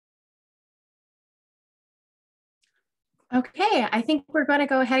Okay, I think we're going to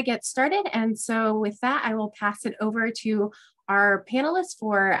go ahead and get started. And so with that, I will pass it over to our panelists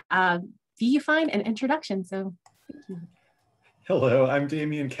for VuFind and introduction. So thank you. Hello, I'm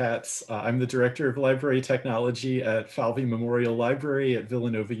Damian Katz. I'm the Director of Library Technology at Falvey Memorial Library at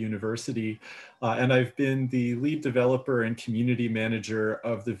Villanova University. And I've been the lead developer and community manager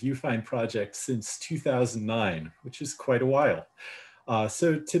of the VuFind project since 2009, which is quite a while.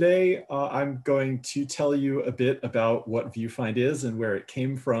 So today I'm going to tell you a bit about what VuFind is and where it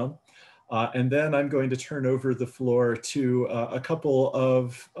came from. And then I'm going to turn over the floor to a couple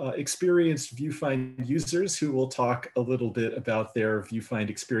of experienced VuFind users who will talk a little bit about their VuFind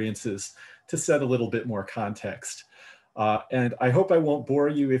experiences to set a little bit more context. And I hope I won't bore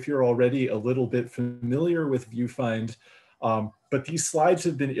you if you're already a little bit familiar with VuFind, but these slides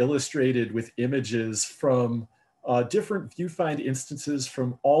have been illustrated with images from different VuFind instances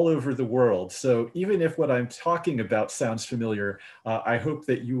from all over the world. So even if what I'm talking about sounds familiar, I hope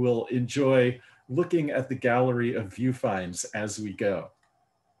that you will enjoy looking at the gallery of VuFinds as we go.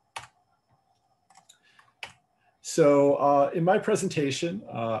 So in my presentation,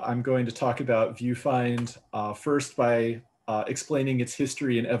 I'm going to talk about VuFind first by explaining its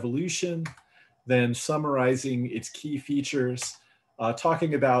history and evolution, then summarizing its key features,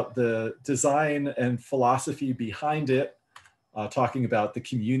 talking about the design and philosophy behind it, talking about the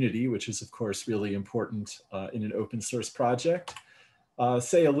community, which is of course really important in an open source project,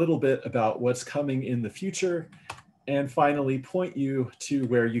 say a little bit about what's coming in the future, and finally point you to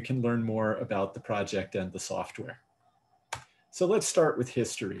where you can learn more about the project and the software. So let's start with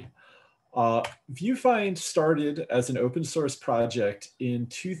history. VuFind started as an open source project in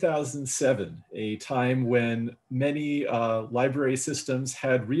 2007, a time when many library systems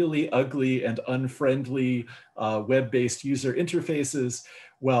had really ugly and unfriendly web-based user interfaces,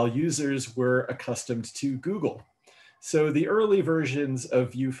 while users were accustomed to Google. So the early versions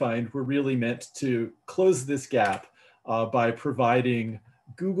of VuFind were really meant to close this gap by providing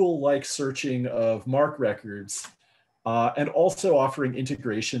Google-like searching of MARC records and also offering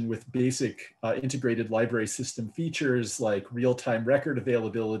integration with basic integrated library system features like real-time record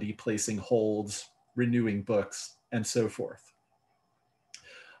availability, placing holds, renewing books, and so forth.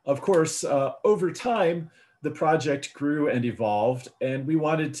 Of course, over time, the project grew and evolved, and we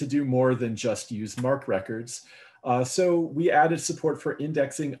wanted to do more than just use MARC records. So we added support for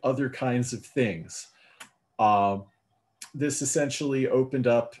indexing other kinds of things. This essentially opened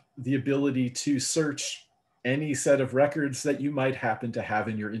up the ability to search any set of records that you might happen to have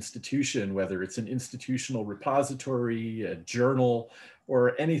in your institution, whether it's an institutional repository, a journal,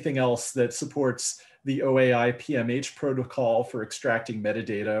 or anything else that supports the OAI PMH protocol for extracting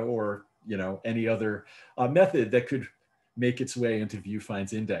metadata, or any other method that could make its way into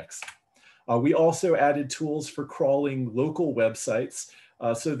VuFind's index. We also added tools for crawling local websites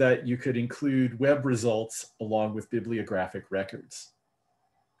so that you could include web results along with bibliographic records.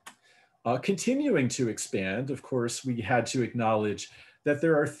 Continuing to expand, of course, we had to acknowledge that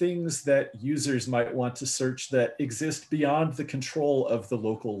there are things that users might want to search that exist beyond the control of the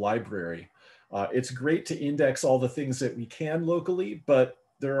local library. It's great to index all the things that we can locally, but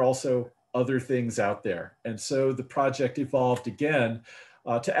there are also other things out there. And so the project evolved again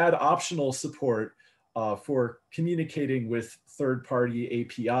to add optional support for communicating with third-party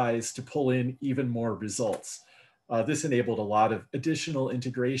APIs to pull in even more results. This enabled a lot of additional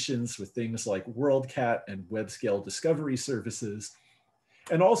integrations with things like WorldCat and web-scale discovery services,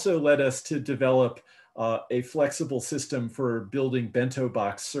 and also led us to develop a flexible system for building bento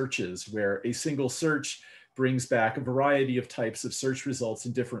box searches, where a single search brings back a variety of types of search results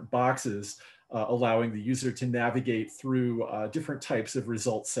in different boxes, allowing the user to navigate through different types of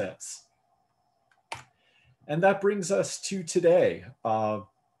result sets. And that brings us to today.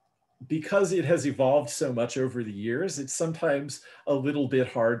 Because it has evolved so much over the years, it's sometimes a little bit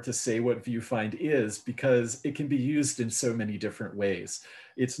hard to say what VuFind is because it can be used in so many different ways.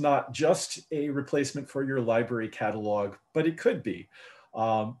 It's not just a replacement for your library catalog, but it could be.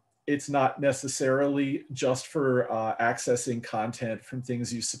 It's not necessarily just for accessing content from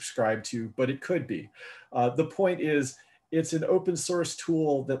things you subscribe to, but it could be. The point is, it's an open source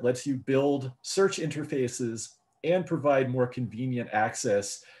tool that lets you build search interfaces and provide more convenient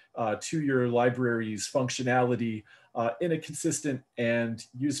access to your library's functionality in a consistent and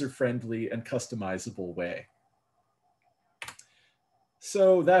user-friendly and customizable way.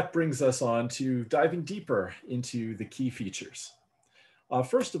 So that brings us on to diving deeper into the key features.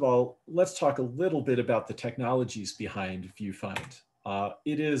 First of all, let's talk a little bit about the technologies behind VuFind.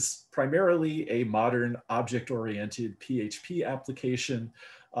 It is primarily a modern object-oriented PHP application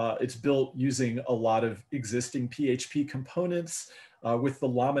It's built using a lot of existing PHP components with the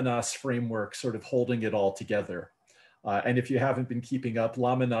Laminas framework sort of holding it all together. And if you haven't been keeping up,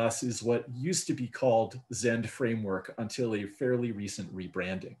 Laminas is what used to be called Zend Framework until a fairly recent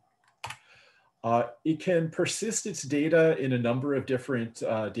rebranding. It can persist its data in a number of different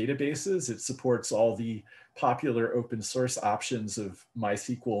databases. It supports all the popular open source options of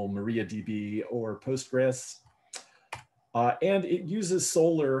MySQL, MariaDB, or Postgres. And it uses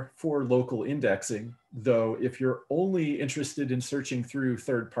Solr for local indexing, though if you're only interested in searching through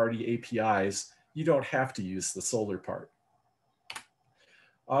third-party APIs, you don't have to use the Solr part.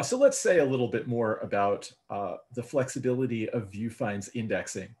 So let's say a little bit more about the flexibility of VuFind's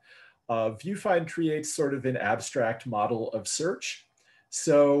indexing. VuFind creates sort of an abstract model of search.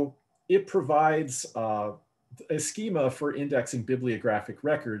 So it provides a schema for indexing bibliographic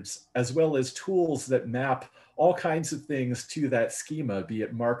records, as well as tools that map all kinds of things to that schema, be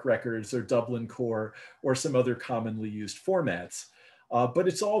it MARC records or Dublin Core or some other commonly used formats. But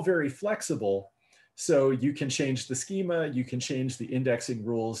it's all very flexible. So you can change the schema, you can change the indexing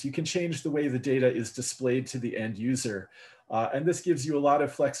rules, you can change the way the data is displayed to the end user. And this gives you a lot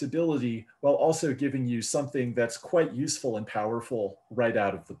of flexibility while also giving you something that's quite useful and powerful right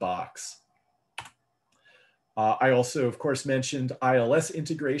out of the box. I also, of course, mentioned ILS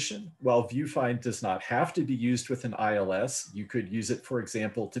integration. While VuFind does not have to be used with an ILS, you could use it, for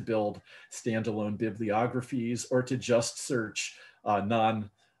example, to build standalone bibliographies or to just search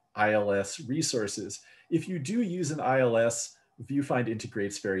non-ILS resources. If you do use an ILS, VuFind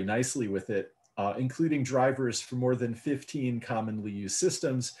integrates very nicely with it, including drivers for more than 15 commonly used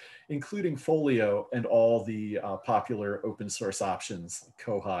systems, including Folio and all the popular open source options, like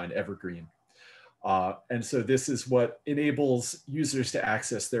Koha and Evergreen. And so this is what enables users to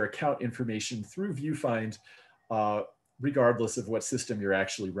access their account information through VuFind, regardless of what system you're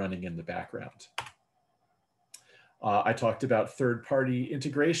actually running in the background. I talked about third-party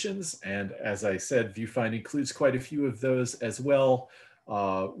integrations, and as I said, VuFind includes quite a few of those as well.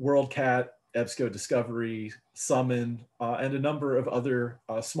 WorldCat, EBSCO Discovery, Summon, and a number of other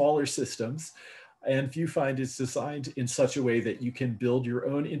smaller systems. And VuFind is designed in such a way that you can build your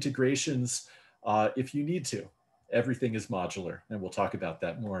own integrations if you need to. Everything is modular, and we'll talk about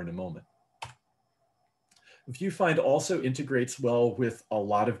that more in a moment. VuFind also integrates well with a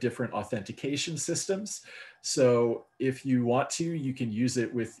lot of different authentication systems. So if you want to, you can use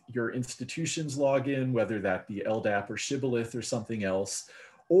it with your institution's login, whether that be LDAP or Shibboleth or something else.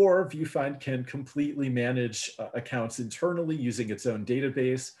 Or VuFind can completely manage accounts internally using its own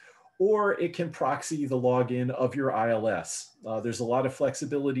database, or it can proxy the login of your ILS. There's a lot of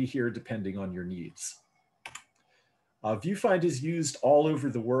flexibility here depending on your needs. VuFind is used all over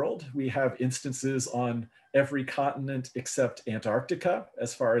the world. We have instances on every continent except Antarctica,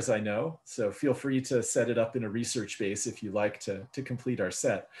 as far as I know. So feel free to set it up in a research base if you like to complete our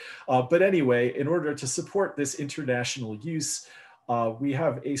set. But anyway, in order to support this international use, we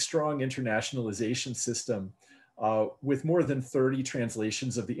have a strong internationalization system with more than 30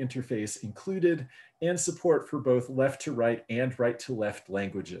 translations of the interface included and support for both left to right and right to left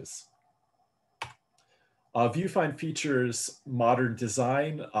languages. VuFind features modern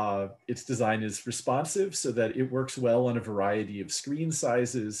design. Its design is responsive so that it works well on a variety of screen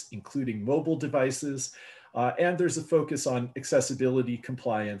sizes, including mobile devices. And there's a focus on accessibility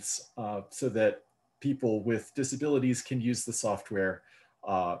compliance so that people with disabilities can use the software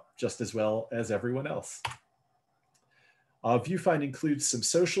just as well as everyone else. VuFind includes some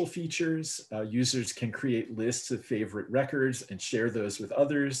social features. Users can create lists of favorite records and share those with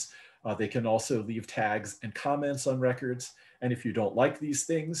others. They can also leave tags and comments on records. And if you don't like these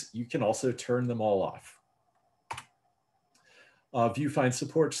things, you can also turn them all off. VuFind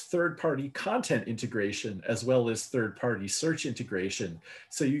supports third-party content integration as well as third-party search integration.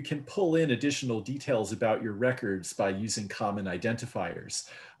 So you can pull in additional details about your records by using common identifiers.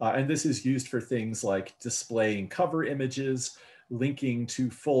 And this is used for things like displaying cover images, linking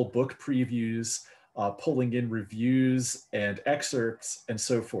to full book previews, pulling in reviews and excerpts, and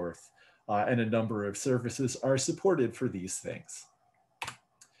so forth. And a number of services are supported for these things.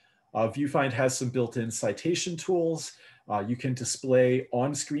 VuFind has some built-in citation tools. You can display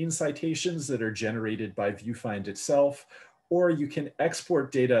on-screen citations that are generated by VuFind itself, or you can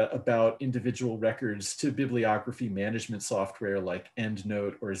export data about individual records to bibliography management software like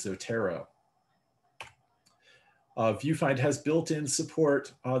EndNote or Zotero. VuFind has built-in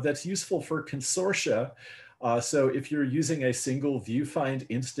support that's useful for consortia. So if you're using a single VuFind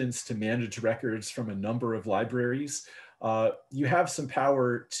instance to manage records from a number of libraries, you have some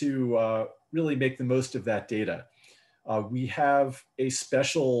power to really make the most of that data. We have a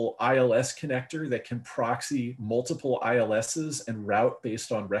special ILS connector that can proxy multiple ILSs and route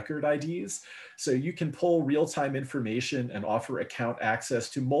based on record IDs. So you can pull real-time information and offer account access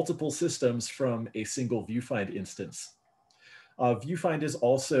to multiple systems from a single VuFind instance. VuFind is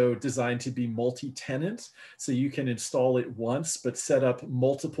also designed to be multi-tenant, so you can install it once, but set up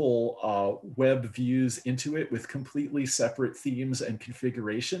multiple web views into it with completely separate themes and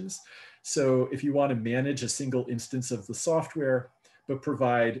configurations. So if you want to manage a single instance of the software, but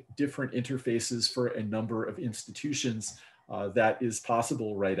provide different interfaces for a number of institutions, that is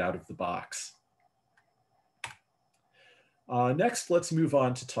possible right out of the box. Next, let's move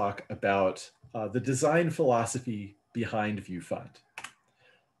on to talk about the design philosophy behind VuFind.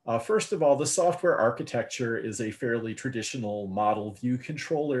 First of all, the software architecture is a fairly traditional model view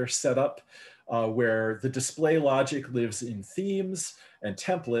controller setup where the display logic lives in themes and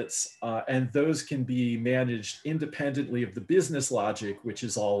templates, and those can be managed independently of the business logic, which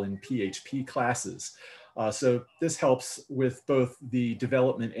is all in PHP classes. So this helps with both the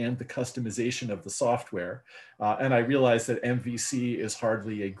development and the customization of the software. And I realize that MVC is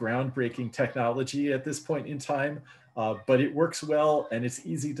hardly a groundbreaking technology at this point in time, but it works well and it's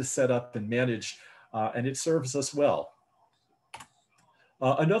easy to set up and manage, and it serves us well.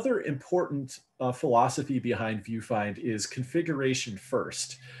 Another important philosophy behind VuFind is configuration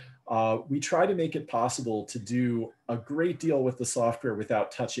first. We try to make it possible to do a great deal with the software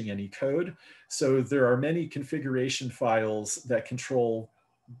without touching any code. So there are many configuration files that control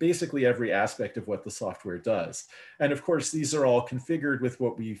basically every aspect of what the software does. And of course, these are all configured with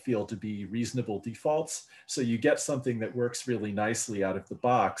what we feel to be reasonable defaults. So you get something that works really nicely out of the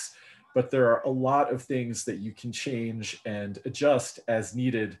box, but there are a lot of things that you can change and adjust as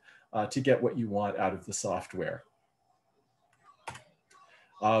needed to get what you want out of the software.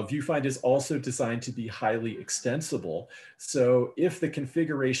 VuFind is also designed to be highly extensible. So if the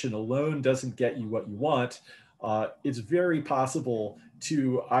configuration alone doesn't get you what you want, it's very possible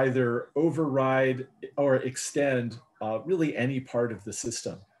to either override or extend really any part of the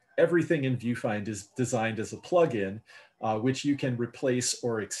system. Everything in VuFind is designed as a plugin, which you can replace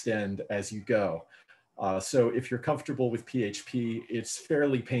or extend as you go. So if you're comfortable with PHP, it's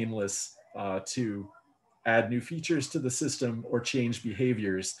fairly painless to add new features to the system or change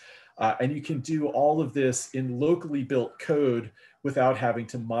behaviors. And you can do all of this in locally built code without having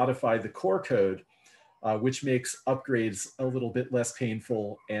to modify the core code, which makes upgrades a little bit less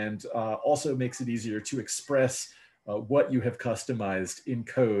painful and also makes it easier to express what you have customized in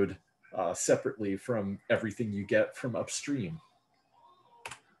code separately from everything you get from upstream.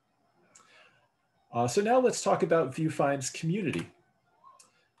 So now let's talk about VuFind's community.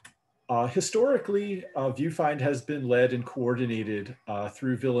 Historically, VuFind has been led and coordinated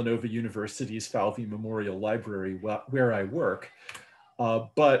through Villanova University's Falvey Memorial Library, where I work.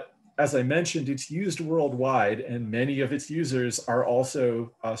 But as I mentioned, it's used worldwide, and many of its users are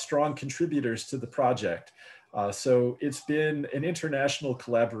also strong contributors to the project. So it's been an international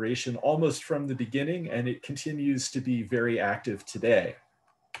collaboration almost from the beginning, and it continues to be very active today.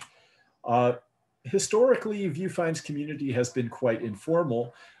 Historically, VuFind's community has been quite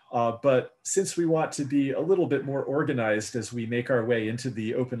informal. But since we want to be a little bit more organized as we make our way into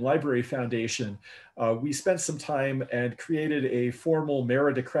the Open Library Foundation, we spent some time and created a formal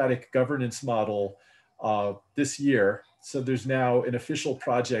meritocratic governance model this year. So there's now an official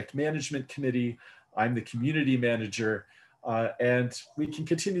project management committee. I'm the community manager, and we can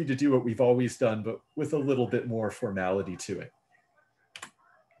continue to do what we've always done, but with a little bit more formality to it.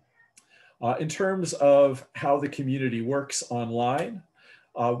 In terms of how the community works online,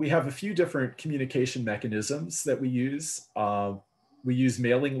 we have a few different communication mechanisms that we use. We use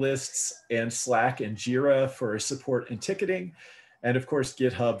mailing lists and Slack and Jira for support and ticketing, and of course,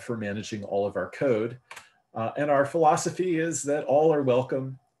 GitHub for managing all of our code. And our philosophy is that all are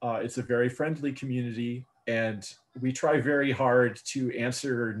welcome. It's a very friendly community, and we try very hard to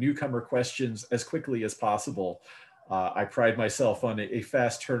answer newcomer questions as quickly as possible. I pride myself on a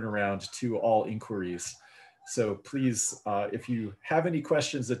fast turnaround to all inquiries. So please, if you have any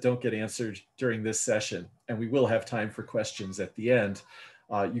questions that don't get answered during this session, and we will have time for questions at the end,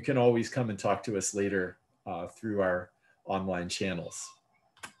 you can always come and talk to us later through our online channels.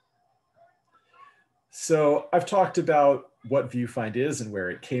 So I've talked about what VuFind is and where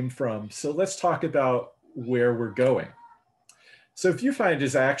it came from. So let's talk about where we're going. So VuFind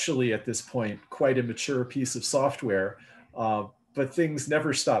is actually at this point quite a mature piece of software, but things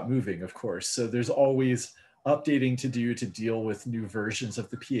never stop moving, of course. So there's always updating to do to deal with new versions of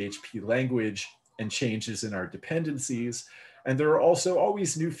the PHP language and changes in our dependencies. And there are also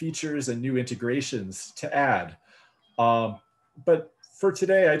always new features and new integrations to add. But for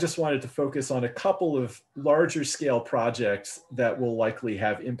today, I just wanted to focus on a couple of larger scale projects that will likely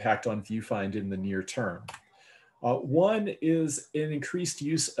have impact on VuFind in the near term. One is an increased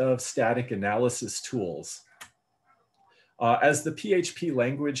use of static analysis tools. As the PHP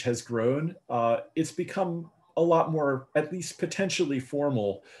language has grown, it's become a lot more, at least potentially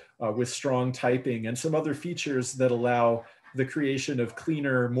formal, with strong typing and some other features that allow the creation of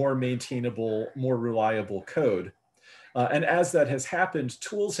cleaner, more maintainable, more reliable code. And as that has happened,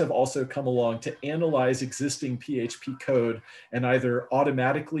 tools have also come along to analyze existing PHP code and either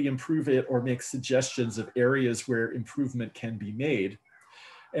automatically improve it or make suggestions of areas where improvement can be made.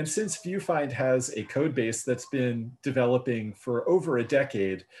 And since VuFind has a code base that's been developing for over a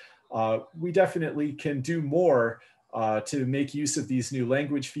decade, we definitely can do more to make use of these new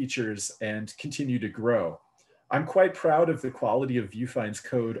language features and continue to grow. I'm quite proud of the quality of VuFind's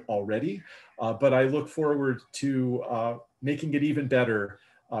code already, but I look forward to making it even better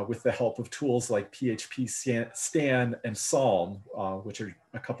with the help of tools like PHP Stan and Psalm, which are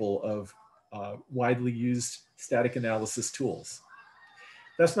a couple of widely used static analysis tools.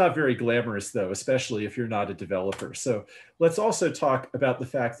 That's not very glamorous though, especially if you're not a developer. So let's also talk about the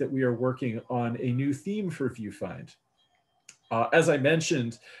fact that we are working on a new theme for VuFind. As I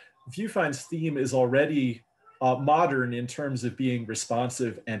mentioned, VuFind's theme is already modern in terms of being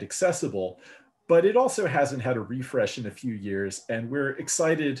responsive and accessible, but it also hasn't had a refresh in a few years, and we're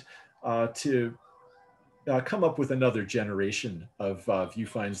excited to come up with another generation of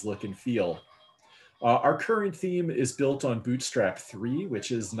VuFind's look and feel. Our current theme is built on Bootstrap 3,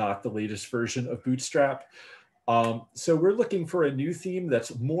 which is not the latest version of Bootstrap. So we're looking for a new theme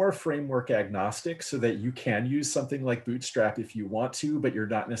that's more framework agnostic so that you can use something like Bootstrap if you want to, but you're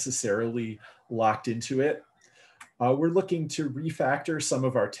not necessarily locked into it. We're looking to refactor some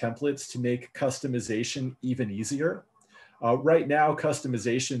of our templates to make customization even easier. Right now,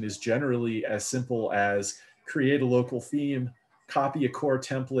 customization is generally as simple as create a local theme, copy a core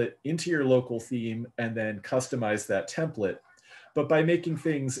template into your local theme, and then customize that template. But by making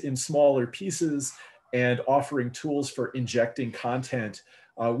things in smaller pieces and offering tools for injecting content,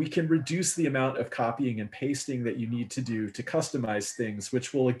 we can reduce the amount of copying and pasting that you need to do to customize things,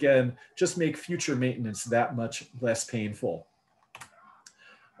 which will again just make future maintenance that much less painful.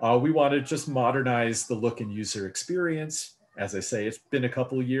 We want to just modernize the look and user experience. As I say, it's been a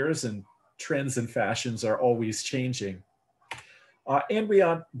couple of years and trends and fashions are always changing. And we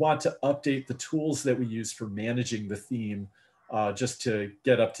want to update the tools that we use for managing the theme just to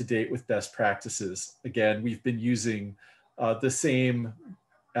get up to date with best practices. Again, we've been using the same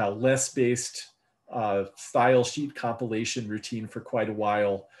less-based style sheet compilation routine for quite a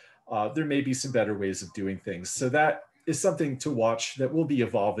while. There may be some better ways of doing things. So that is something to watch that will be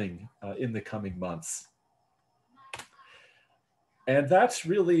evolving in the coming months. And that's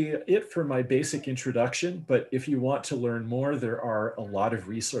really it for my basic introduction. But if you want to learn more, there are a lot of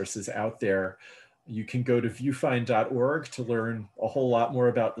resources out there. You can go to VuFind.org to learn a whole lot more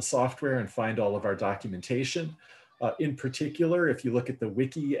about the software and find all of our documentation. In particular, if you look at the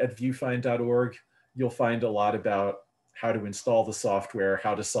wiki at VuFind.org, you'll find a lot about how to install the software,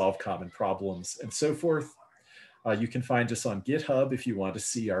 how to solve common problems, and so forth. You can find us on GitHub if you want to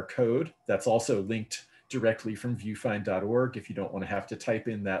see our code. That's also linked directly from VuFind.org if you don't want to have to type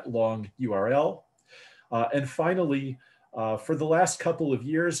in that long URL. And finally, for the last couple of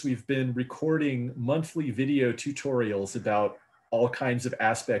years, we've been recording monthly video tutorials about all kinds of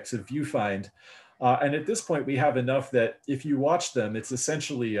aspects of VuFind. And at this point, we have enough that if you watch them, it's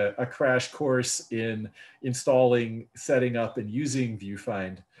essentially a crash course in installing, setting up, and using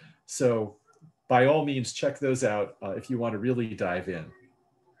VuFind. So by all means, check those out if you want to really dive in.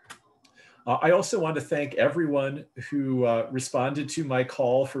 I also want to thank everyone who responded to my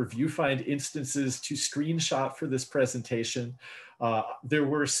call for VuFind instances to screenshot for this presentation. There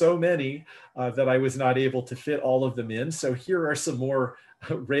were so many that I was not able to fit all of them in. So here are some more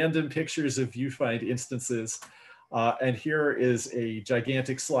random pictures of VuFind instances. And here is a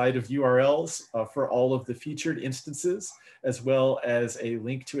gigantic slide of URLs for all of the featured instances, as well as a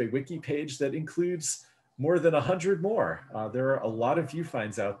link to a wiki page that includes more than 100 more. There are a lot of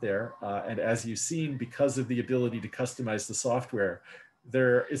VuFinds out there. And as you've seen, because of the ability to customize the software,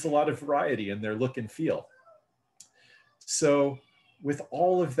 there is a lot of variety in their look and feel. So with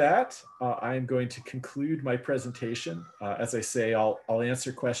all of that, I'm going to conclude my presentation. As I say, I'll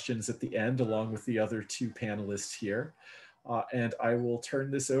answer questions at the end along with the other two panelists here. And I will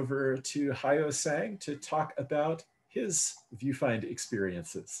turn this over to Hayo Sang to talk about his VuFind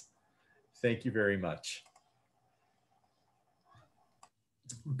experiences. Thank you very much.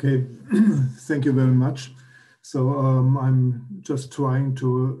 Okay, thank you very much. So I'm just trying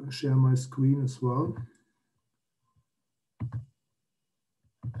to share my screen as well.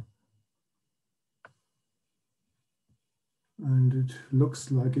 And it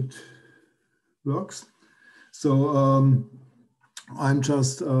looks like it works. So I'm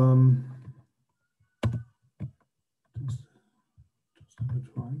just trying.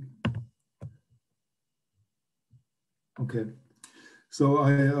 Okay. So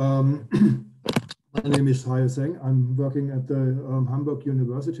my name is Hai Seng. I'm working at the Hamburg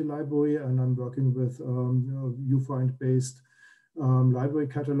University Library, and I'm working with VuFind-based library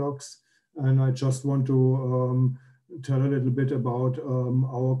catalogs. And I just want to tell a little bit about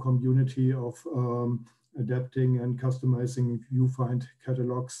our community of adapting and customizing VuFind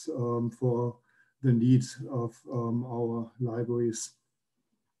catalogs for the needs of our libraries,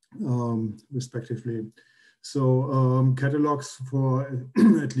 respectively. So catalogs for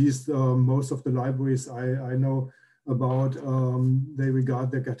at least most of the libraries I know about, they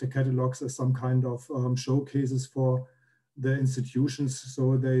regard the catalogs as some kind of showcases for the institutions.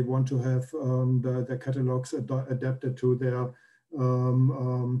 So they want to have the catalogs adapted to their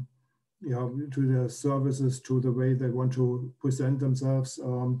to their services, to the way they want to present themselves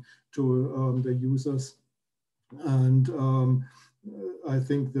to the users. And I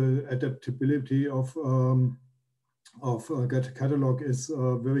think the adaptability of catalog is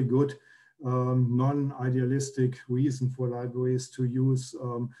very good. Non-idealistic reason for libraries to use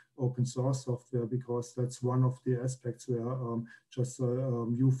open source software, because that's one of the aspects where just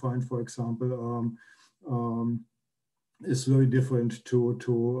VuFind, for example, is very different to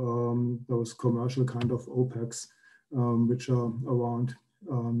those commercial kind of OPECs which are around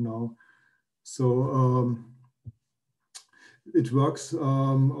now. So it works.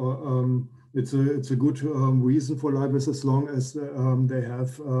 It's a good reason for libraries, as long as they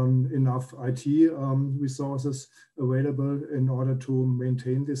have enough IT resources available in order to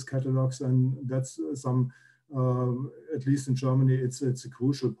maintain these catalogs. And that's some, at least in Germany, it's a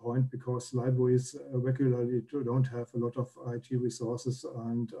crucial point, because libraries regularly don't have a lot of IT resources.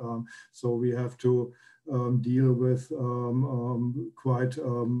 And so we have to deal with quite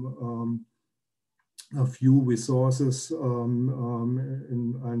a few resources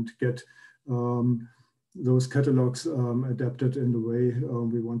and get those catalogs adapted in the way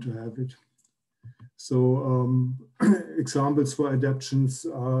we want to have it. So examples for adaptations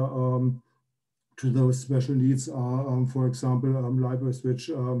are, to those special needs are, for example, libraries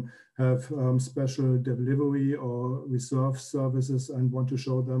which have special delivery or reserve services and want to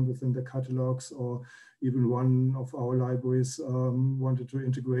show them within the catalogs. Or even one of our libraries wanted to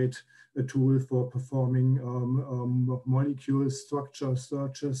integrate a tool for performing molecule structure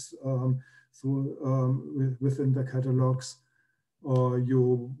searches within the catalogs. Or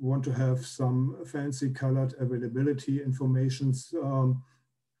you want to have some fancy colored availability informations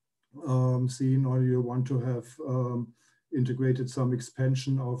seen, or you want to have integrated some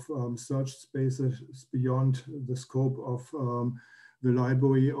expansion of search spaces beyond the scope of the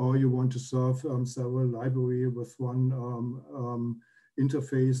library, or you want to serve several libraries with one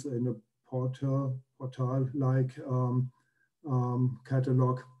interface in a portal-like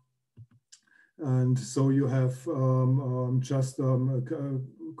catalog. And so you have just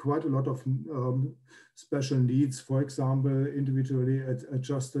quite a lot of special needs. For example, individually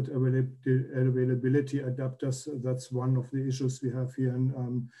adjusted availability adapters. That's one of the issues we have here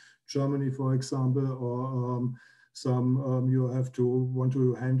in Germany, for example. Or some you have to want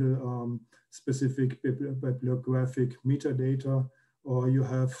to handle specific bibliographic metadata, or you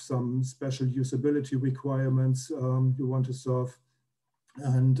have some special usability requirements you want to serve.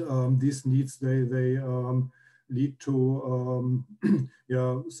 And these needs, they lead to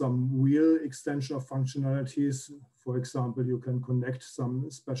some real extension of functionalities. For example, you can connect some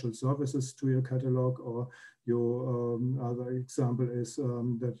special services to your catalog, or your other example is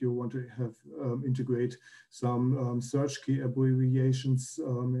that you want to have integrate some search key abbreviations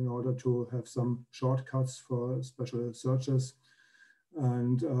in order to have some shortcuts for special searches.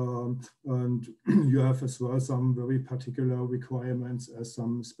 And you have as well some very particular requirements, as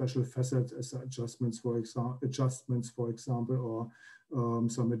some special facet as adjustments, for example, or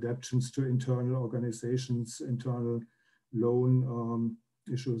some adaptations to internal organizations, internal loan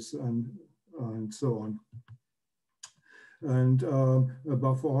issues, and so on. And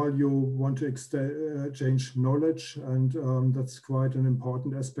above all, you want to exchange knowledge, and that's quite an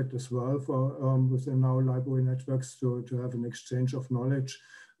important aspect as well for within our library networks, to have an exchange of knowledge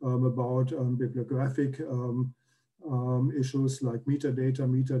about bibliographic issues like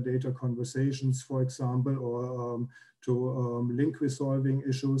metadata conversations, for example, or to link resolving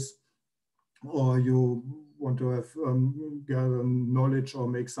issues. Or you want to have gather knowledge or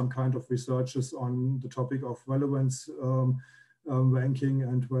make some kind of researches on the topic of relevance ranking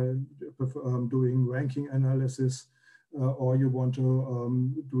and doing ranking analysis, or you want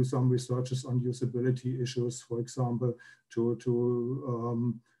to do some researches on usability issues, for example, to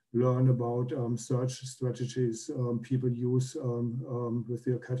learn about search strategies people use with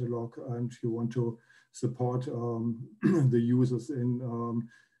their catalog, and you want to support the users in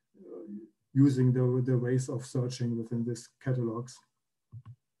using the ways of searching within these catalogs.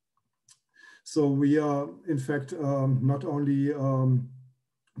 So we are, in fact, not only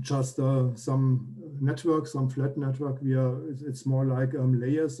just some network, some flat network. It's more like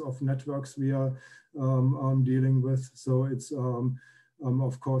layers of networks we are dealing with. So it's,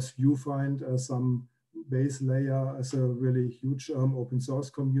 of course, VuFind as some base layer as a really huge open source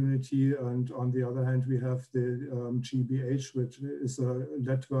community. And on the other hand, we have the GBH, which is a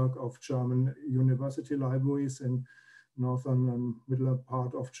network of German university libraries in northern and middle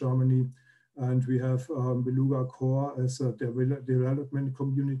part of Germany. And we have Beluga Core as a development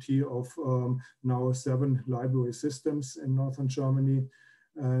community of now 7 library systems in northern Germany.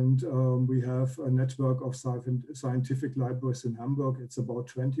 And we have a network of scientific libraries in Hamburg. It's about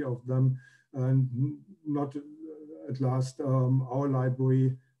 20 of them. And not at last, our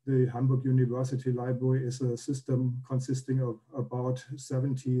library, the Hamburg University Library, is a system consisting of about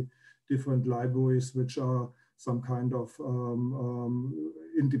 70 different libraries, which are some kind of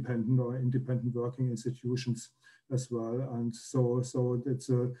independent working institutions as well. And so it's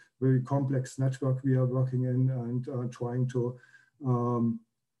a very complex network we are working in, and trying to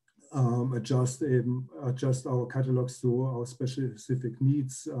adjust our catalogs to our specific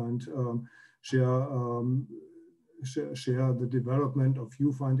needs, and share the development of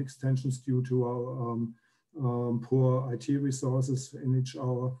VuFind extensions due to our poor IT resources in each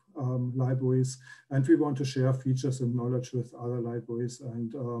our libraries. And we want to share features and knowledge with other libraries,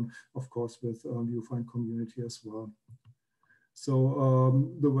 and of course with VuFind community as well.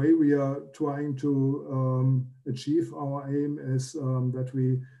 So the way we are trying to achieve our aim is that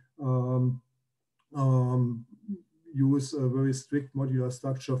we use a very strict modular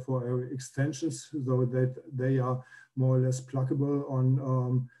structure for our extensions, so that they are more or less pluggable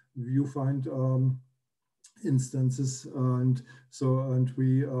on VuFind instances, and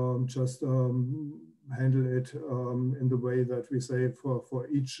we just handle it in the way that we say for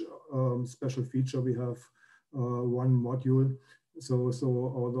each special feature we have one module. So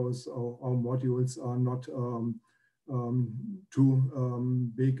all those our modules are not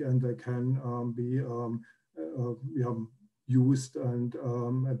too big, and they can be used and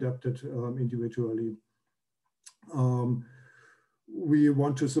adapted individually. We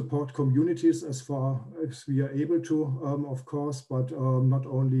want to support communities as far as we are able to, of course, but not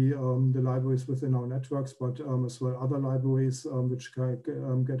only the libraries within our networks, but as well other libraries which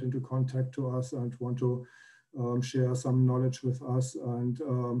can get into contact to us and want to share some knowledge with us. And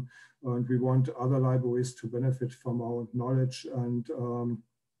we want other libraries to benefit from our knowledge, and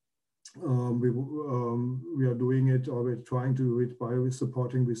we are doing it, or we're trying to do it by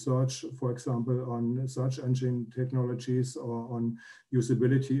supporting research, for example, on search engine technologies or on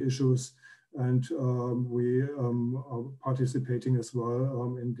usability issues. And we are participating as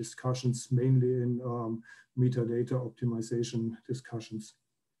well in discussions, mainly in metadata optimization discussions.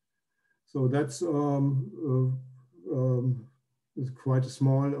 So that's quite a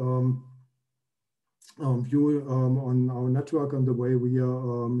small view on our network and the way we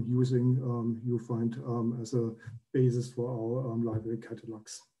are using VuFind as a basis for our library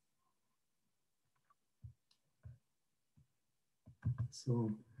catalogs. So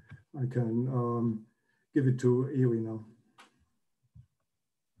I can give it to Ewi now.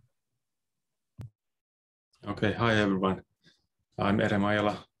 Okay, hi everyone. I'm Ere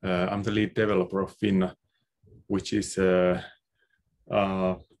Majala. I'm the lead developer of Finna, which is a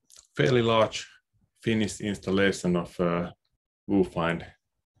fairly large Finnish installation of VuFind.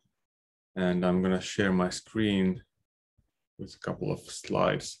 And I'm going to share my screen with a couple of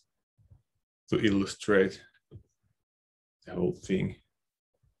slides to illustrate the whole thing.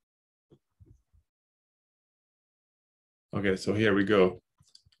 Okay, so here we go.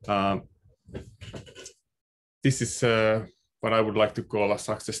 This is what I would like to call a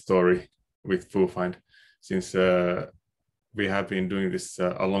success story with VuFind, since we have been doing this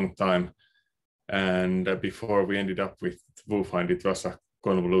a long time. And before we ended up with VuFind, it was a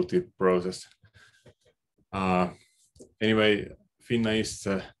convoluted process. Anyway, Finna is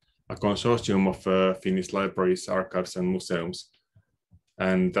a consortium of Finnish libraries, archives, and museums.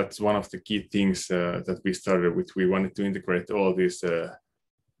 And that's one of the key things that we started with. We wanted to integrate all these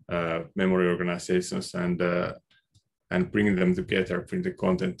memory organizations and bring them together, bring the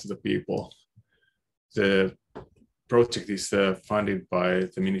content to the people. The project is funded by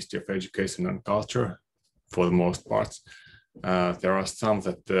the Ministry of Education and Culture for the most part. There are some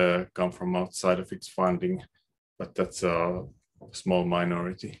that come from outside of its funding, but that's a small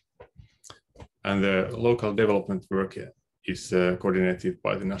minority. And the local development work is coordinated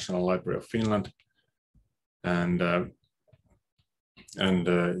by the National Library of Finland. And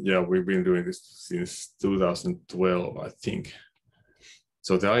yeah, we've been doing this since 2012, I think.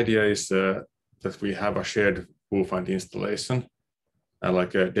 So the idea is that we have a shared VuFind installation. And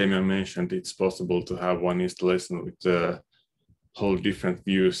like Damien mentioned, it's possible to have one installation with whole different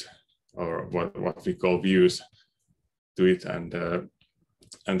views, or what we call views, to it, and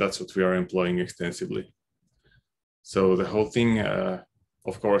that's what we are employing extensively. So the whole thing,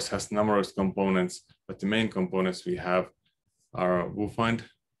 of course, has numerous components, but the main components we have are VuFind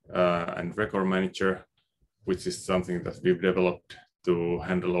and Record Manager, which is something that we've developed to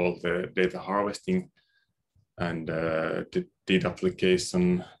handle all the data harvesting and the data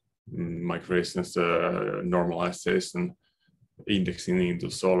application, migrations, normalization, indexing into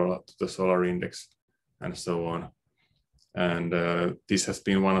the Solar index, and so on. And this has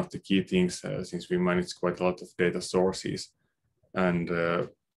been one of the key things since we manage quite a lot of data sources. And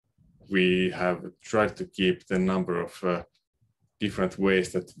we have tried to keep the number of different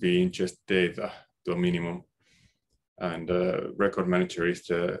ways that we ingest data to a minimum. And Record Manager is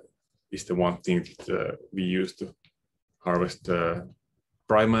the one thing that we use to harvest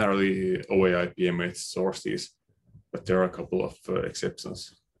primarily OAI PMH sources, but there are a couple of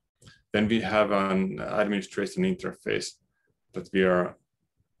exceptions. Then we have an administration interface that we are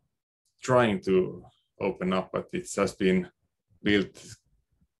trying to open up, but it has been built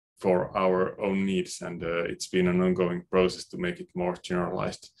for our own needs, and it's been an ongoing process to make it more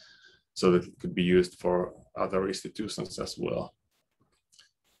generalized so that it could be used for other institutions as well.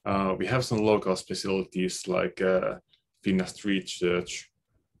 We have some local specialties like Finna Street Search,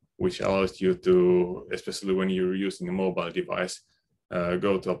 which allows you to, especially when you're using a mobile device,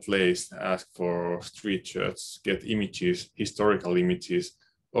 go to a place, ask for street search, get images, historical images,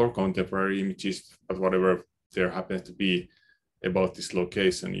 or contemporary images, but whatever there happens to be about this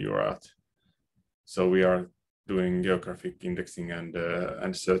location you're at. So we are doing geographic indexing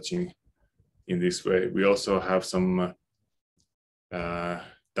and searching in this way. We also have some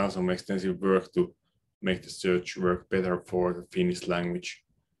done some extensive work to make the search work better for the Finnish language,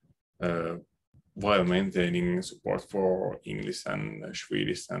 while maintaining support for English and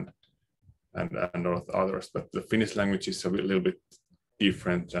Swedish and others. But the Finnish language is a little bit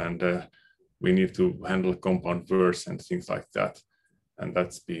different, and we need to handle compound words and things like that. And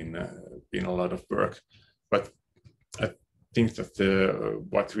that's been a lot of work. But I think that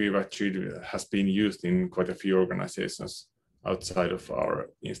what we've achieved has been used in quite a few organizations outside of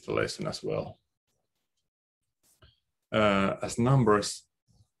our installation as well. As numbers,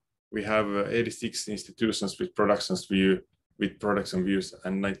 we have 86 institutions with production views,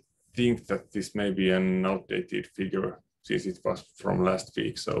 and I think that this may be an outdated figure since it was from last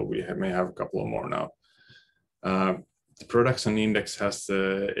week, so we may have a couple more now. The production index has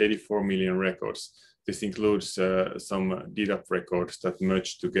 84 million records. This includes some DDAP records that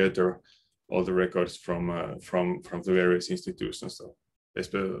merge together all the records from the various institutions, so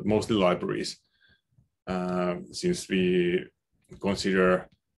mostly libraries, since we consider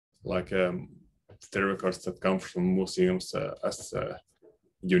like the records that come from museums as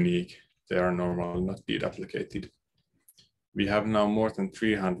unique. They are normally not deduplicated. We have now more than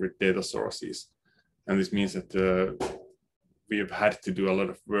 300 data sources, and this means that we have had to do a lot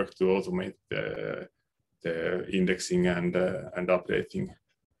of work to automate the indexing and updating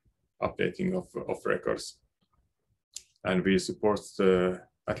of records. And we support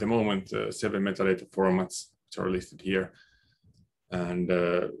at the moment 7 metadata formats which are listed here. And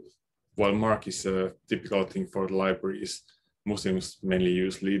while MARC is a typical thing for libraries, museums mainly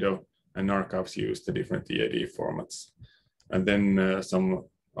use Lido, and archives use the different EAD formats. And then some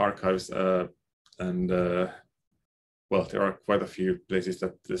archives well, there are quite a few places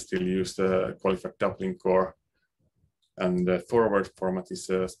that still use the qualified doubling core. And the forward format is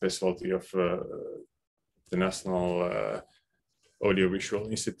a specialty of the National Audiovisual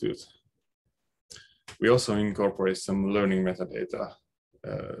Institute. We also incorporate some learning metadata,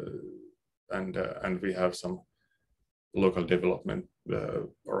 and we have some local development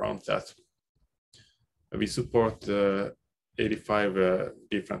around that. We support 85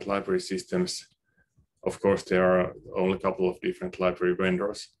 different library systems. Of course, there are only a couple of different library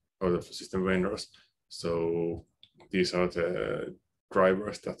vendors or the system vendors. So these are the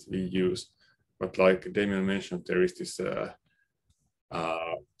drivers that we use. But like Damien mentioned, there is this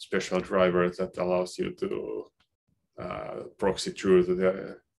special driver that allows you to proxy through to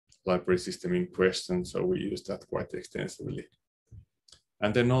the library system in question. So we use that quite extensively.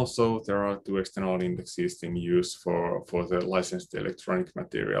 And then also there are 2 external indexes in use for the licensed electronic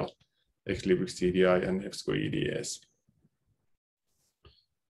material, Xlibris CDI and EBSCO EDS.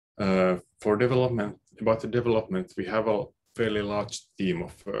 For development, about the development, we have a fairly large team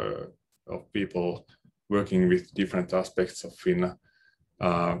of people working with different aspects of Finna.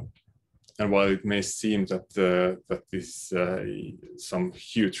 And while it may seem that that is some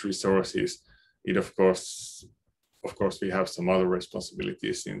huge resources, it of course we have some other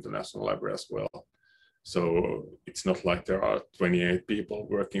responsibilities in the National Library as well. So it's not like there are 28 people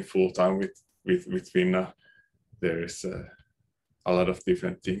working full time with Finna. There is a lot of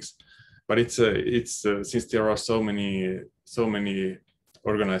different things, but it's since there are so many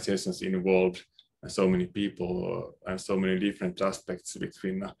organizations involved and so many people and so many different aspects with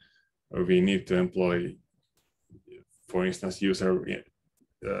Finna, we need to employ, for instance, user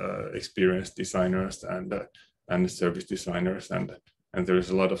experience designers and service designers, and there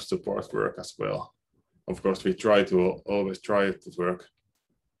is a lot of support work as well. Of course, we always try to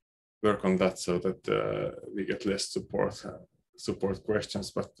work on that so that we get less support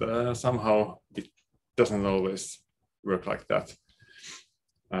questions, but somehow it doesn't always work like that.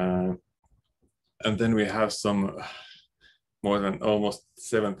 And then we have some more than almost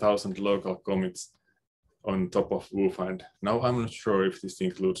 7,000 local commits on top of VuFind. Now I'm not sure if this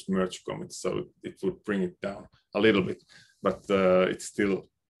includes merge commits, so it would bring it down a little bit, but it's still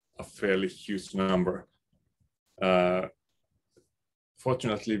a fairly huge number.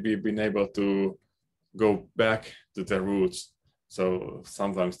 Fortunately, we've been able to go back to the roots. So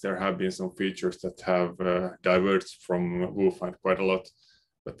sometimes there have been some features that have diverged from VuFind quite a lot,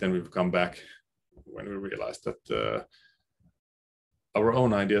 but then we've come back when we realized that our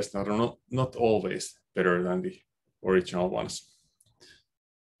own ideas are not always better than the original ones.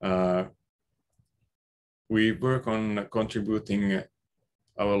 We work on contributing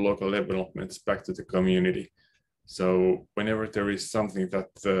our local developments back to the community. So whenever there is something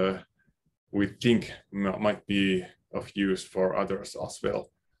that we think might be of use for others as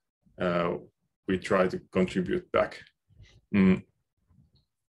well, we try to contribute back.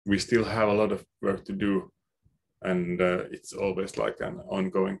 We still have a lot of work to do, and it's always like an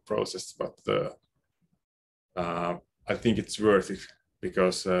ongoing process, but I think it's worth it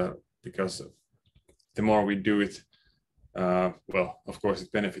because the more we do it, well, of course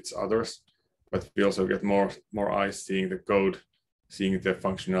it benefits others, but we also get more eyes seeing the code, seeing the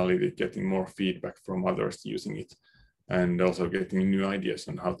functionality, getting more feedback from others using it, and also getting new ideas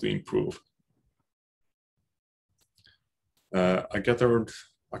on how to improve. I gathered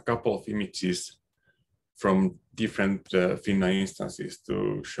a couple of images from different Finna instances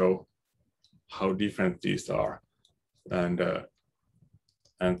to show how different these are, and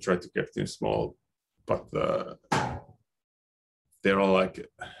try to get them small, but there are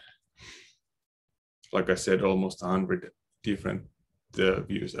like I said, almost 100 different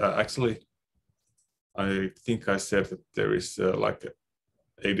views. Actually, I think I said that there is like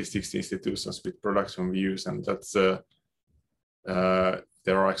 86 institutions with production views, and that's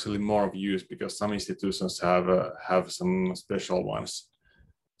there are actually more views because some institutions have some special ones.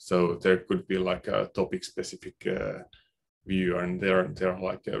 So there could be like a topic specific view, and there are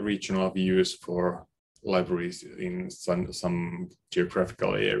like regional views for libraries in some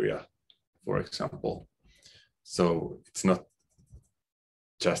geographical area, for example. So it's not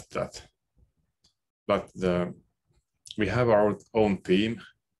just that, but we have our own theme,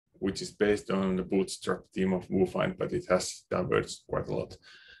 which is based on the bootstrap theme of VuFind, but it has diverged quite a lot.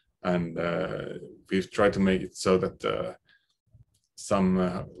 And we've tried to make it so that some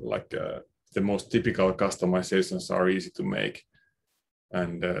the most typical customizations are easy to make.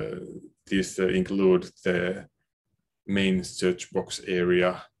 And these include the main search box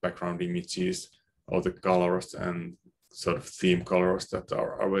area, background images, all the colors and sort of theme colors that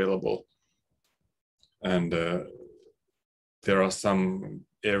are available. And there are some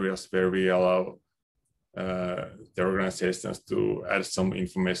areas where we allow the organizations to add some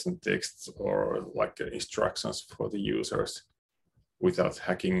information texts or like instructions for the users without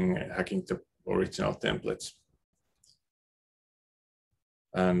hacking the original templates.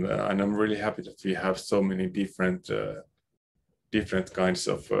 And I'm really happy that we have so many different kinds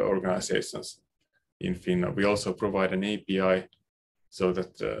of organizations in Finna. We also provide an API so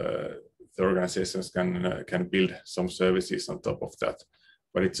that the organizations can build some services on top of that,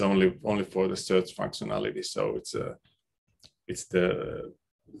 but it's only for the search functionality. So it's the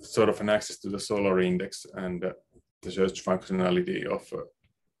sort of an access to the Solar index and the search functionality of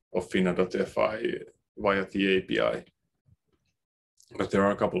Finna.fi via the API. But there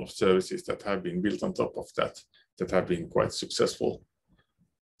are a couple of services that have been built on top of that have been quite successful.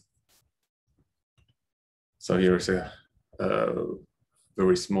 So here is a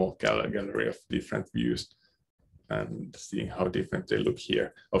very small gallery of different views and seeing how different they look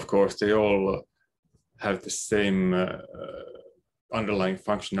here. Of course, they all have the same underlying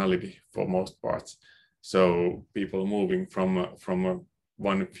functionality for most parts. So people moving from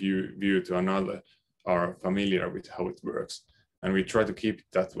one view to another are familiar with how it works. And we try to keep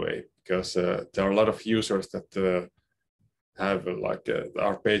it that way because there are a lot of users that have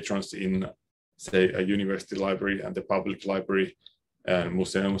our patrons in, say, a university library and the public library and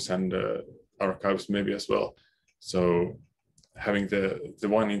museums and archives maybe as well. So having the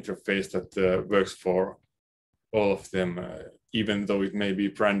one interface that works for all of them, even though it may be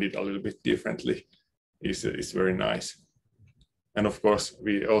branded a little bit differently, is very nice. And of course,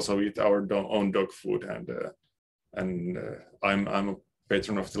 we also eat our own dog food, and I'm a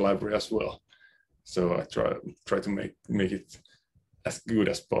patron of the library as well. So I try to make it as good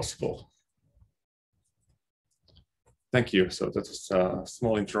as possible. Thank you. So that was a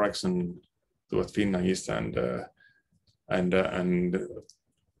small introduction to what Finna is and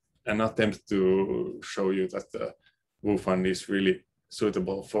an attempt to show you that the VuFind is really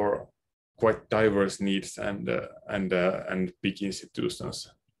suitable for quite diverse needs and big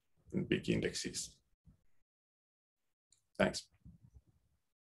institutions and big indexes. Thanks.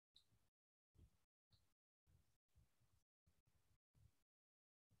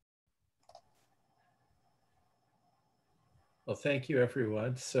 Well, thank you,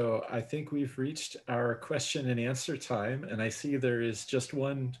 everyone. So I think we've reached our question and answer time, and I see there is just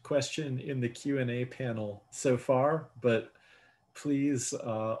one question in the Q&A panel so far, but please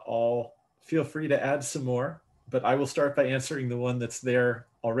all feel free to add some more. But I will start by answering the one that's there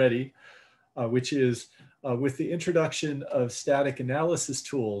already, which is, with the introduction of static analysis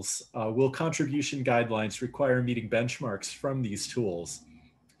tools, will contribution guidelines require meeting benchmarks from these tools?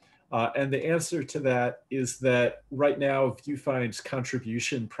 And the answer to that is that right now, VuFind's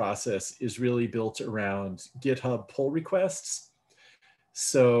contribution process is really built around GitHub pull requests.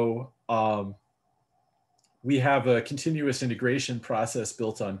 So we have a continuous integration process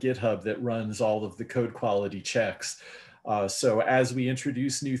built on GitHub that runs all of the code quality checks. So as we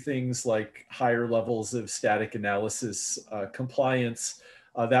introduce new things like higher levels of static analysis compliance,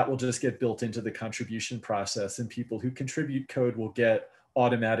 that will just get built into the contribution process, and people who contribute code will get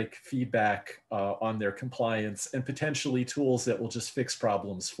automatic feedback on their compliance and potentially tools that will just fix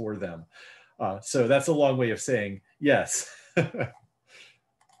problems for them. So that's a long way of saying yes.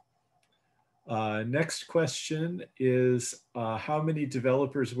 Next question is, how many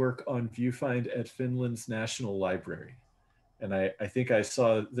developers work on VuFind at Finland's National Library? And I think I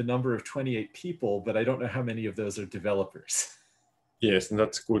saw the number of 28 people, but I don't know how many of those are developers. Yes, and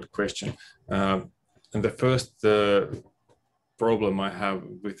that's a good question. And the first problem I have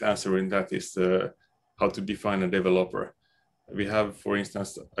with answering that is how to define a developer. We have, for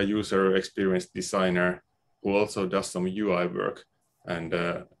instance, a user experience designer who also does some UI work, and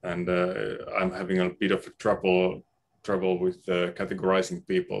I'm having a bit of trouble with categorizing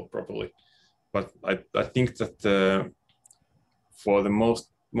people properly. But I think that for the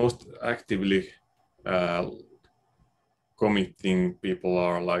most actively committing people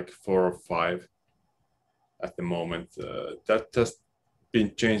are like 4 or 5 at the moment. That has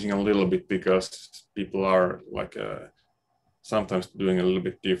been changing a little bit because people are like sometimes doing a little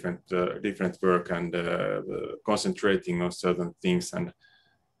bit different work and concentrating on certain things,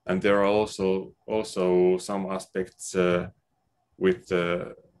 and there are also some aspects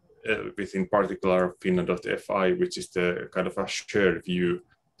within particular Finna.fi, which is the kind of a shared view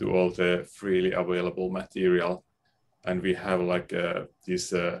to all the freely available material, and we have like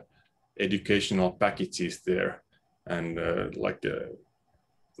these educational packages there, and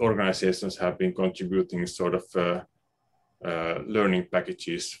organizations have been contributing sort of learning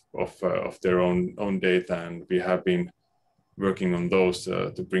packages of their own data, and we have been working on those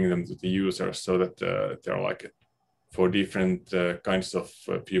to bring them to the users so that they're like for different kinds of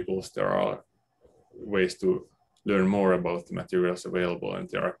pupils, there are ways to learn more about the materials available, and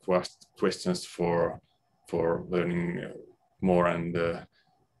there are questions for learning more and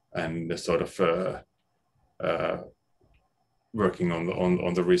sort of working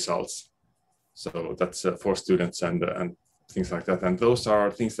on the results. So that's for students and things like that. And those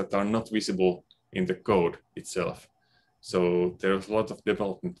are things that are not visible in the code itself. So there's a lot of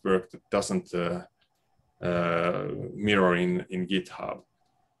development work that doesn't mirror in GitHub.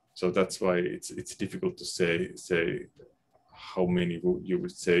 So that's why it's difficult to say how many you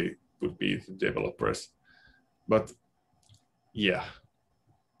would say would be the developers. But yeah,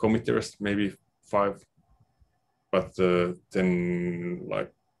 committers maybe 5, but then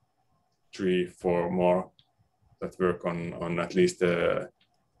like 3, 4 more that work on at least the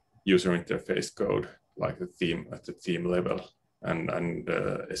user interface code, like the theme at the theme level, and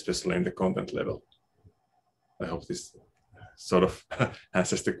especially in the content level. I hope this sort of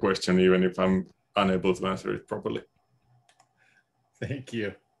answers the question, even if I'm unable to answer it properly. Thank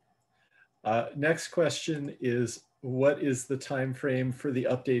you. Next question is, what is the time frame for the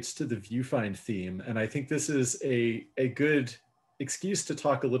updates to the VuFind theme? And I think this is a good excuse to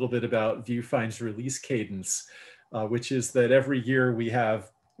talk a little bit about VuFind's release cadence, which is that every year we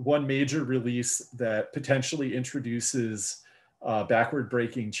have one major release that potentially introduces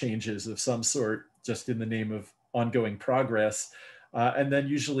backward-breaking changes of some sort, just in the name of ongoing progress. And then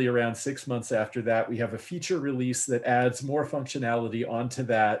usually around 6 months after that, we have a feature release that adds more functionality onto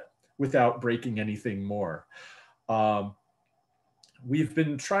that without breaking anything more. We've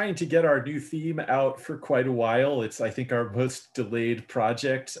been trying to get our new theme out for quite a while. It's, I think, our most delayed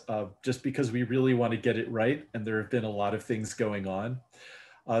project, just because we really want to get it right, and there have been a lot of things going on.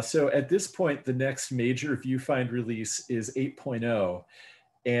 So at this point, the next major VuFind release is 8.0.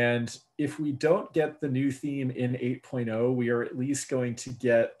 And if we don't get the new theme in 8.0, we are at least going to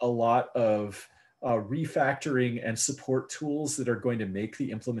get a lot of refactoring and support tools that are going to make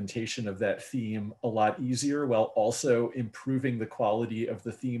the implementation of that theme a lot easier, while also improving the quality of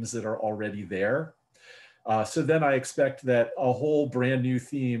the themes that are already there. So then I expect that a whole brand new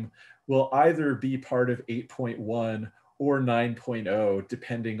theme will either be part of 8.1 or 9.0,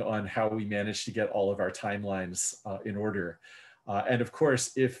 depending on how we manage to get all of our timelines in order. And of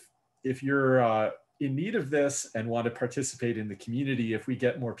course, if you're in need of this and want to participate in the community, if we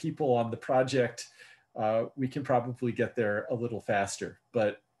get more people on the project, we can probably get there a little faster.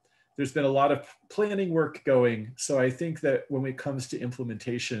 But there's been a lot of planning work going. So I think that when it comes to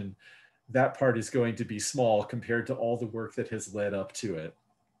implementation, that part is going to be small compared to all the work that has led up to it.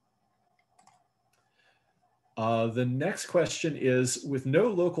 The next question is, with no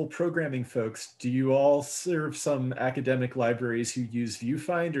local programming folks, do you all serve some academic libraries who use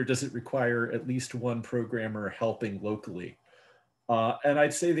VuFind, or does it require at least one programmer helping locally? And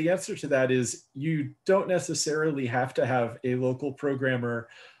I'd say the answer to that is you don't necessarily have to have a local programmer,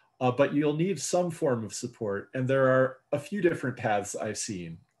 but you'll need some form of support. And there are a few different paths I've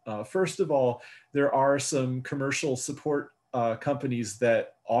seen. First of all, there are some commercial support companies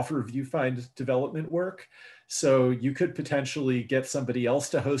that offer VuFind development work. So you could potentially get somebody else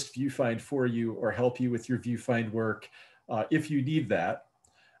to host VuFind for you or help you with your VuFind work if you need that.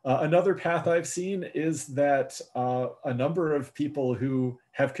 Another path I've seen is that a number of people who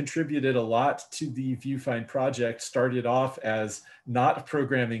have contributed a lot to the VuFind project started off as not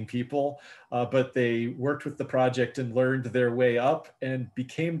programming people, but they worked with the project and learned their way up and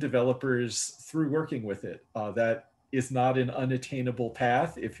became developers through working with it. That is not an unattainable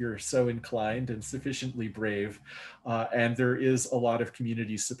path if you're so inclined and sufficiently brave. And there is a lot of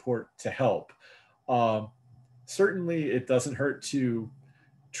community support to help. Certainly, it doesn't hurt to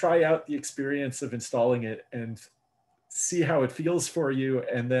try out the experience of installing it and see how it feels for you,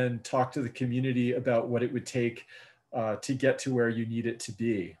 and then talk to the community about what it would take to get to where you need it to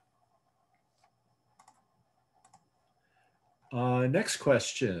be. Next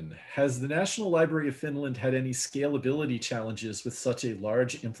question. Has the National Library of Finland had any scalability challenges with such a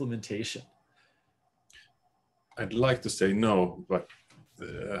large implementation? I'd like to say no, but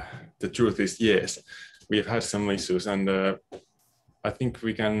the truth is yes. We've had some issues, and I think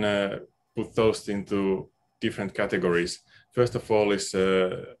we can put those into different categories. First of all is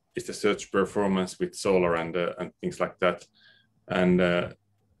the search performance with Solar and things like that. And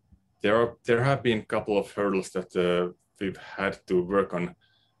there have been a couple of hurdles that we've had to work on.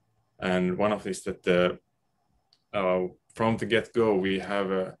 And one of these that from the get-go, we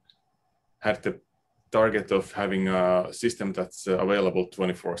have had the target of having a system that's available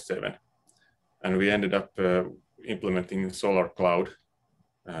 24/7. And we ended up implementing Solar Cloud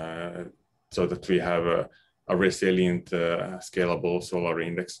so that we have a resilient, scalable Solar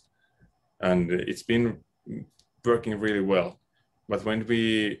index. And it's been working really well. But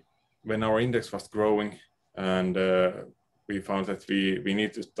when our index was growing, and we found that we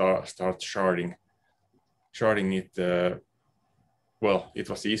need to start sharding it. Well, it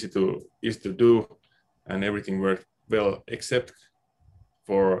was easy to do, and everything worked well, except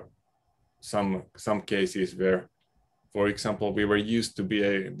for some cases where For example, we were used to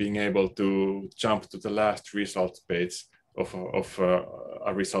being able to jump to the last result page of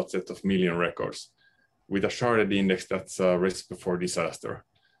a result set of million records. With a sharded index, that's a recipe for disaster.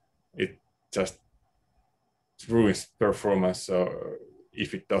 It just ruins performance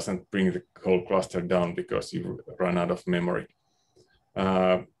if it doesn't bring the whole cluster down because you run out of memory.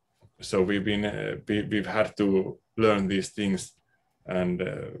 So we've had to learn these things and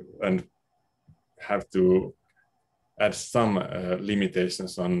have to add some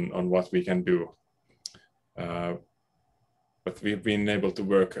limitations on what we can do. But we've been able to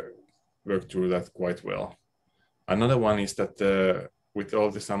work through that quite well. Another one is that with all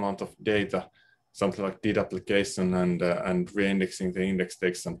this amount of data, something like did application and re-indexing the index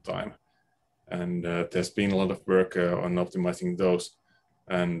takes some time. And there's been a lot of work on optimizing those.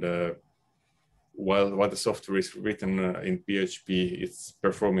 And while the software is written in PHP, it's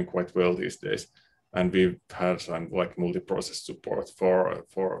performing quite well these days. And we've had some like multi-process support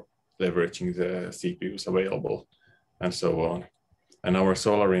for leveraging the CPUs available and so on. And our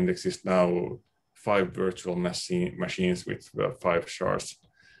Solar index is now 5 virtual machines with 5 shards.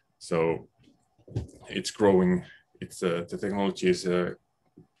 So it's growing. It's the technology is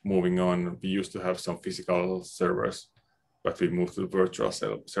moving on. We used to have some physical servers, but we moved to virtual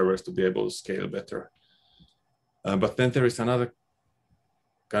servers to be able to scale better. But then there is another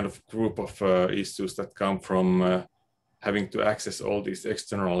kind of group of issues that come from having to access all these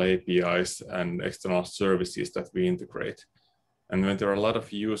external APIs and external services that we integrate. And when there are a lot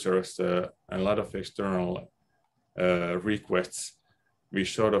of users and a lot of external requests, we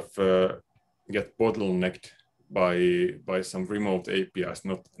sort of get bottlenecked by some remote APIs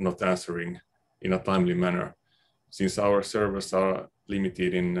not answering in a timely manner. Since our servers are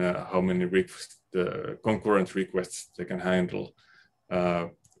limited in how many concurrent requests they can handle,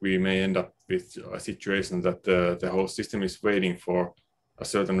 we may end up with a situation that the whole system is waiting for a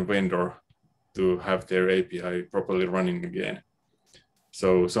certain vendor to have their API properly running again.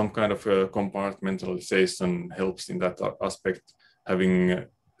 So some kind of compartmentalization helps in that aspect, having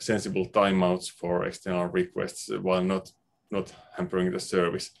sensible timeouts for external requests while not hampering the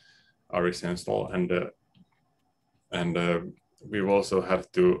service are essential. And we've also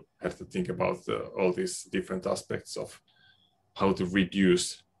had to think about all these different aspects of how to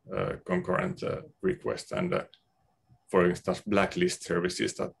reduce concurrent requests and, for instance, blacklist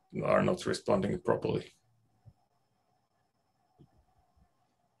services that are not responding properly.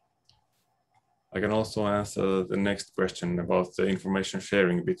 I can also answer the next question about the information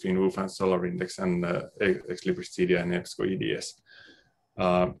sharing between WooFind Solar Index and Ex-Libris CDI and EBSCO EDS.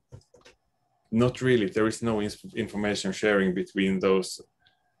 Not really. There is no information sharing between those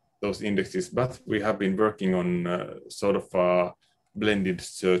indexes, but we have been working on sort of a blended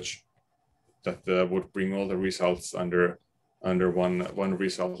search that would bring all the results under one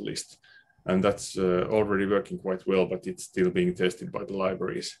result list, and that's already working quite well. But it's still being tested by the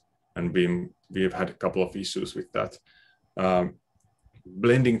libraries, and we've had a couple of issues with that.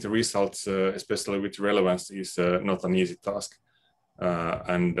 Blending the results, especially with relevance, is not an easy task,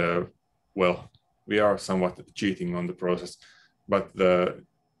 and well, we are somewhat cheating on the process, but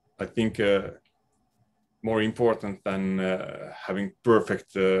I think more important than having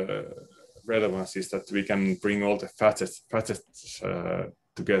perfect relevance is that we can bring all the facets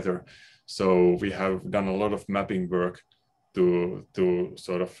together. So we have done a lot of mapping work to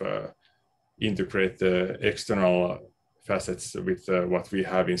sort of integrate the external facets with what we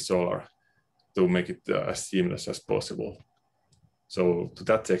have in Solar to make it as seamless as possible. So to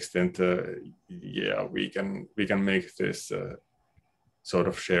that extent, yeah, we can make this sort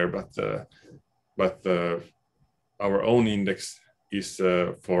of share, but our own index is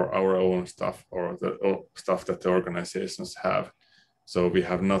for our own stuff or the stuff that the organizations have. So we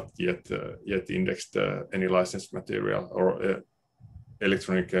have not yet indexed any licensed material or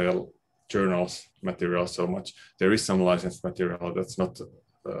electronic journals material so much. There is some licensed material that's not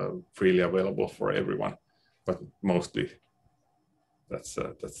freely available for everyone, but mostly that's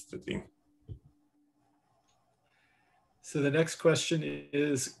the thing. So the next question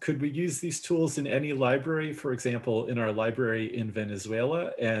is, could we use these tools in any library, for example, in our library in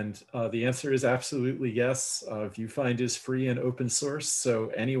Venezuela? And the answer is absolutely yes. VuFind is free and open source, so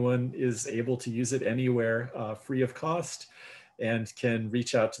anyone is able to use it anywhere free of cost and can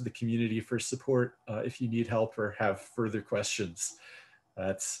reach out to the community for support if you need help or have further questions.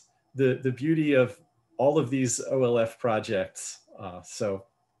 That's the beauty of all of these OLF projects. So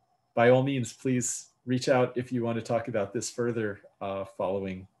by all means, please reach out if you want to talk about this further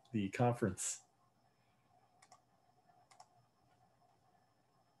following the conference.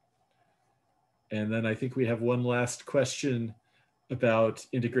 And then I think we have one last question about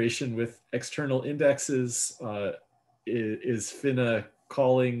integration with external indexes. Is Finna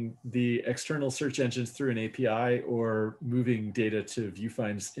calling the external search engines through an API or moving data to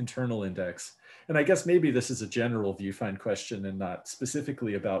VuFind's internal index? And I guess maybe this is a general VuFind question and not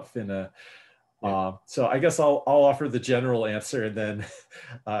specifically about Finna. Yeah. So I guess I'll offer the general answer, and then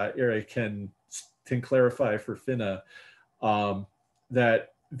Eric can clarify for Finna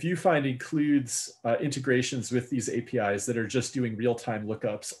that VuFind includes integrations with these APIs that are just doing real-time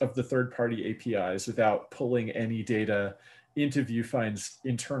lookups of the third-party APIs without pulling any data into VuFind's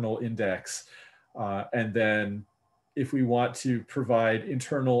internal index. And then if we want to provide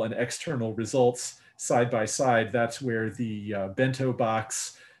internal and external results side by side, that's where the bento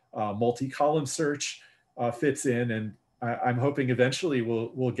box multi-column search fits in. And I'm hoping eventually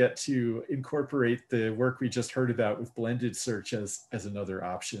we'll get to incorporate the work we just heard about with blended search as another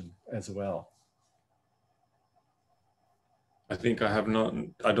option as well. I think I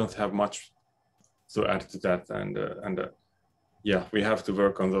don't have much to add to that, and yeah, we have to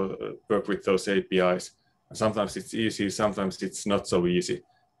work with those APIs. Sometimes it's easy, sometimes it's not so easy.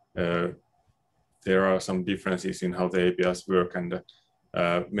 There are some differences in how the APIs work, and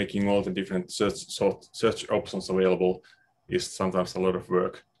making all the different search options available is sometimes a lot of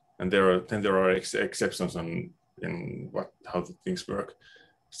work. And there are exceptions in how the things work.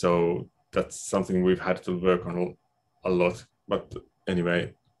 So that's something we've had to work on a lot. But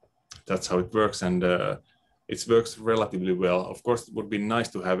anyway, that's how it works, and it works relatively well. Of course, it would be nice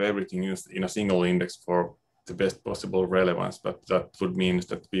to have everything in a single index for the best possible relevance, but that would mean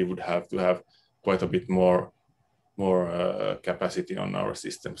that we would have to have quite a bit more capacity on our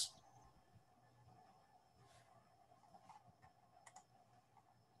systems.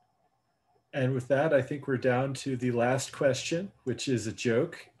 And with that, I think we're down to the last question, which is a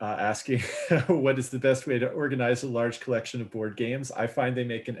joke, asking what is the best way to organize a large collection of board games? I find they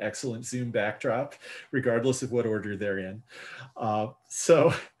make an excellent Zoom backdrop, regardless of what order they're in.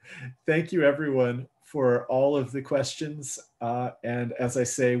 So thank you, everyone, for all of the questions. And as I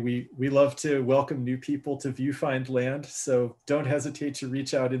say, we love to welcome new people to VuFind land. So don't hesitate to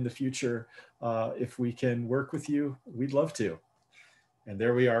reach out in the future. If we can work with you, we'd love to. And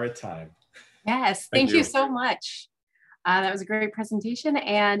there we are at time. Yes, thank you so much. That was a great presentation.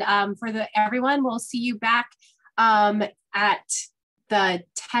 And for everyone, we'll see you back at the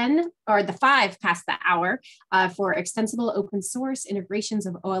 10 or the 5 past the hour for extensible open source integrations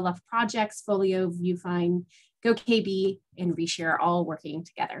of OLF projects, Folio, VuFind, GoKB, and Reshare all working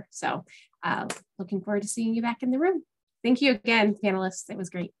together. So looking forward to seeing you back in the room. Thank you again, panelists. It was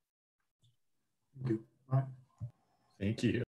great. Thank you. Bye. Thank you.